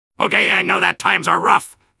Okay, I know that times are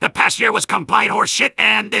rough. The past year was complete horseshit,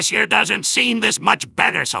 and this year doesn't seem this much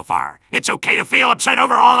better so far. It's okay to feel upset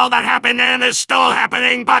over all that happened and is still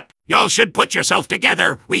happening, but y'all should put yourself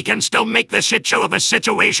together. We can still make the shit show of a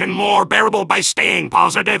situation more bearable by staying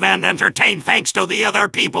positive and entertained thanks to the other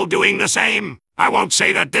people doing the same. I won't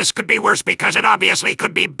say that this could be worse because it obviously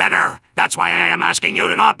could be better. That's why I am asking you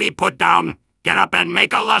to not be put down. Get up and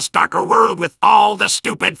make a less darker world with all the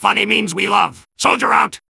stupid funny memes we love. Soldier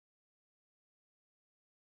out!